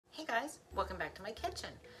guys, welcome back to my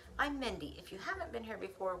kitchen. I'm Mindy. If you haven't been here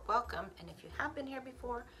before, welcome, and if you have been here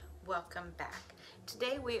before, welcome back.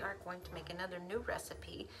 Today we are going to make another new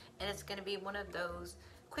recipe, and it's going to be one of those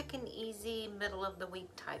quick and easy middle of the week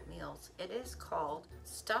type meals. It is called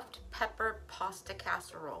stuffed pepper pasta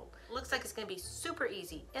casserole. Looks like it's going to be super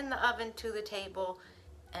easy, in the oven, to the table,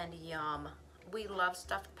 and yum. We love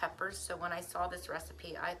stuffed peppers, so when I saw this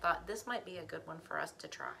recipe, I thought this might be a good one for us to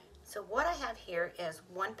try. So what I have here is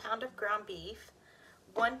 1 pound of ground beef,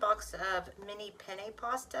 1 box of mini penne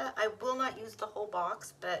pasta. I will not use the whole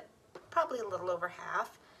box, but probably a little over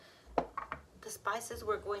half. The spices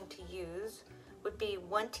we're going to use would be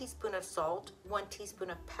 1 teaspoon of salt, 1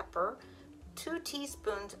 teaspoon of pepper, 2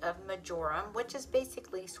 teaspoons of majoram, which is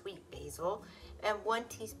basically sweet basil, and 1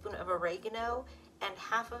 teaspoon of oregano, and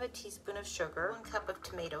half of a teaspoon of sugar, 1 cup of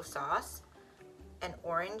tomato sauce, an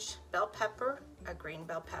orange bell pepper, a green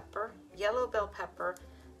bell pepper, yellow bell pepper,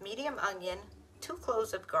 medium onion, 2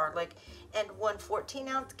 cloves of garlic, and 1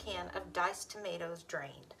 14-ounce can of diced tomatoes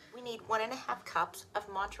drained. We need 1.5 cups of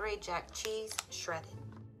Monterey Jack cheese shredded.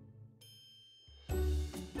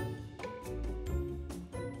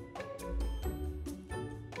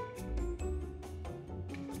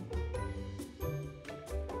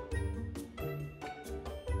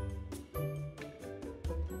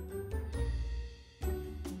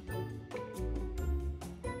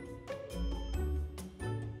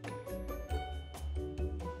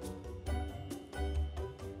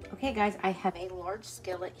 Okay guys, I have a large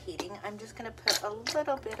skillet heating. I'm just going to put a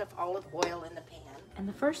little bit of olive oil in the pan. And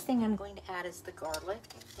the first thing I'm going to add is the garlic.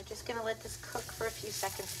 We're just going to let this cook for a few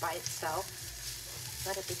seconds by itself.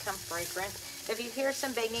 Let it become fragrant. If you hear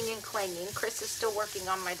some banging and clanging, Chris is still working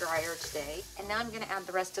on my dryer today. And now I'm going to add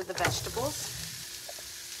the rest of the vegetables.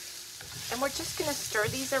 And we're just going to stir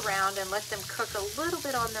these around and let them cook a little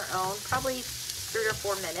bit on their own, probably 3 or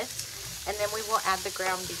 4 minutes. And then we will add the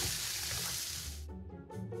ground beef.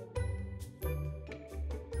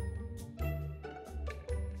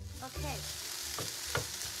 Okay,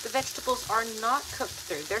 the vegetables are not cooked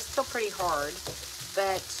through. They're still pretty hard,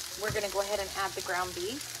 but we're going to go ahead and add the ground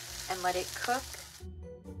beef and let it cook.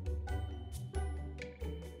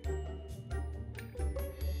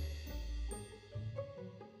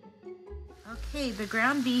 Okay, the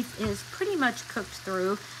ground beef is pretty much cooked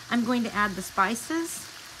through. I'm going to add the spices,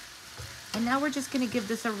 and now we're just going to give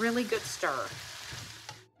this a really good stir.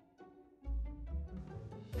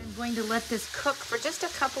 I'm going to let this cook for just a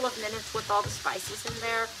couple of minutes with all the spices in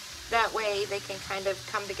there. That way they can kind of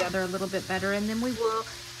come together a little bit better, and then we will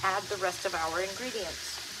add the rest of our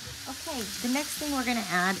ingredients. Okay, the next thing we're going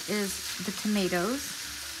to add is the tomatoes.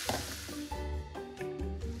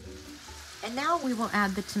 And now we will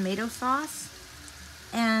add the tomato sauce,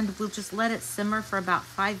 and we'll just let it simmer for about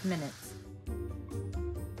 5 minutes.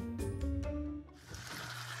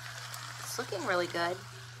 It's looking really good.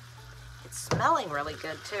 It's smelling really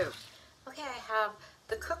good too. Okay, I have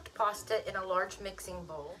the cooked pasta in a large mixing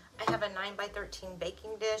bowl. I have a 9x13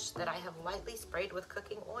 baking dish that I have lightly sprayed with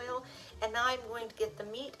cooking oil, and now I'm going to get the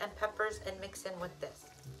meat and peppers and mix in with this.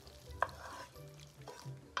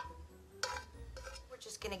 We're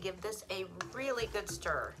just going to give this a really good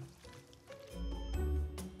stir.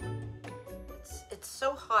 It's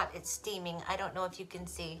so hot, it's steaming. I don't know if you can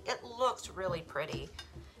see. It looks really pretty.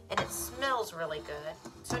 And it smells really good.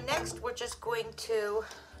 So next we're just going to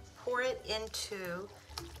pour it into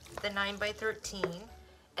the 9x13.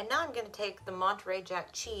 And now I'm going to take the Monterey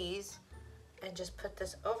Jack cheese and just put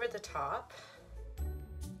this over the top.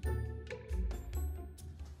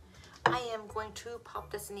 I am going to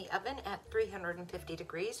pop this in the oven at 350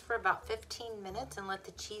 degrees for about 15 minutes and let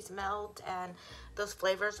the cheese melt and those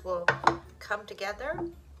flavors will come together.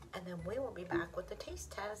 And then we will be back with the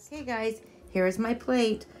taste test. Hey guys, here is my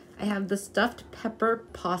plate. I have the stuffed pepper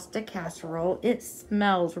pasta casserole. It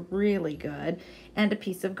smells really good. And a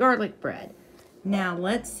piece of garlic bread. Now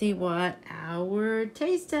let's see what our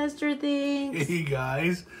taste tester thinks. Hey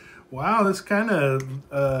guys. Wow, this kind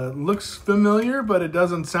of looks familiar, but it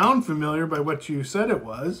doesn't sound familiar by what you said it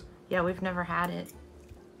was. Yeah, we've never had it.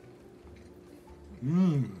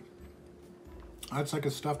 That's like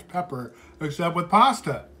a stuffed pepper, except with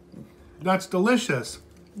pasta. That's delicious.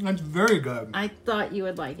 That's very good. I thought you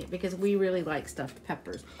would like it because we really like stuffed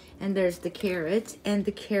peppers. And there's the carrot and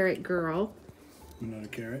the carrot girl. Another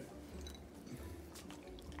carrot.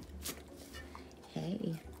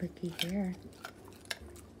 Hey, looky here.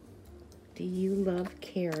 Do you love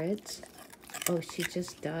carrots? Oh, she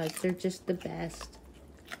just does. They're just the best.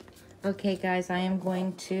 Okay, guys, I am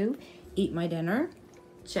going to eat my dinner,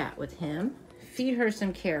 chat with him, feed her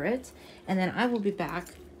some carrots, and then I will be back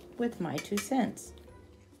with my 2 cents.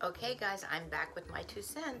 Okay guys, I'm back with my 2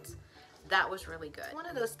 cents. That was really good. It's one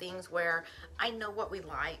of those things where I know what we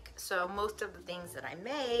like, so most of the things that I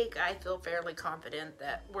make, I feel fairly confident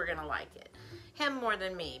that we're gonna like it. Him more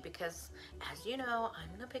than me, because as you know,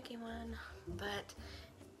 I'm the picky one. But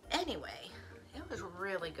anyway, it was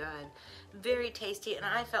really good, very tasty, and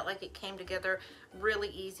I felt like it came together really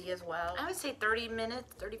easy as well. I would say 30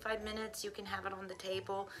 minutes, 35 minutes, you can have it on the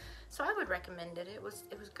table. So I would recommend it. It was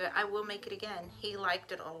good. I will make it again. He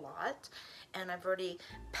liked it a lot, and I've already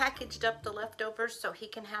packaged up the leftovers so he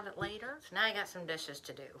can have it later. So now I got some dishes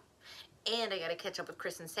to do. And I got to catch up with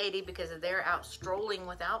Chris and Sadie because they're out strolling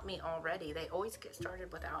without me already. They always get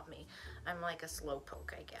started without me. I'm like a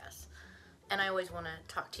slowpoke, I guess. And I always want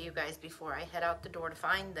to talk to you guys before I head out the door to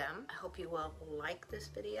find them. I hope you will like this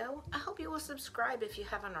video. I hope you will subscribe if you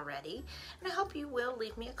haven't already. And I hope you will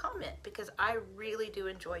leave me a comment because I really do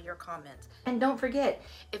enjoy your comments. And don't forget,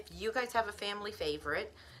 if you guys have a family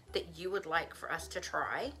favorite that you would like for us to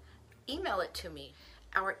try, email it to me.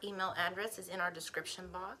 Our email address is in our description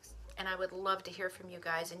box. And I would love to hear from you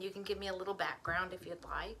guys. And you can give me a little background if you'd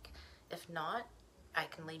like. If not, I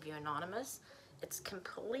can leave you anonymous. It's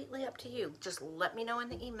completely up to you. Just let me know in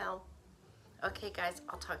the email. Okay, guys,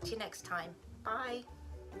 I'll talk to you next time. Bye.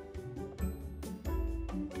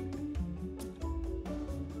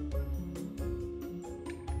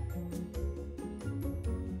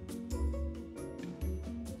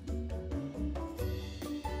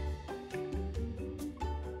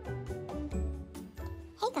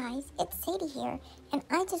 Hey guys, it's Sadie here, and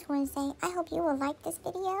I just want to say I hope you will like this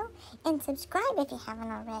video and subscribe if you haven't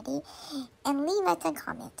already, and leave us a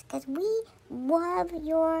comment because we love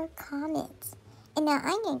your comments. And now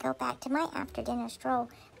I'm going to go back to my after dinner stroll,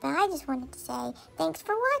 but I just wanted to say thanks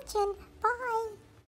for watching. Bye!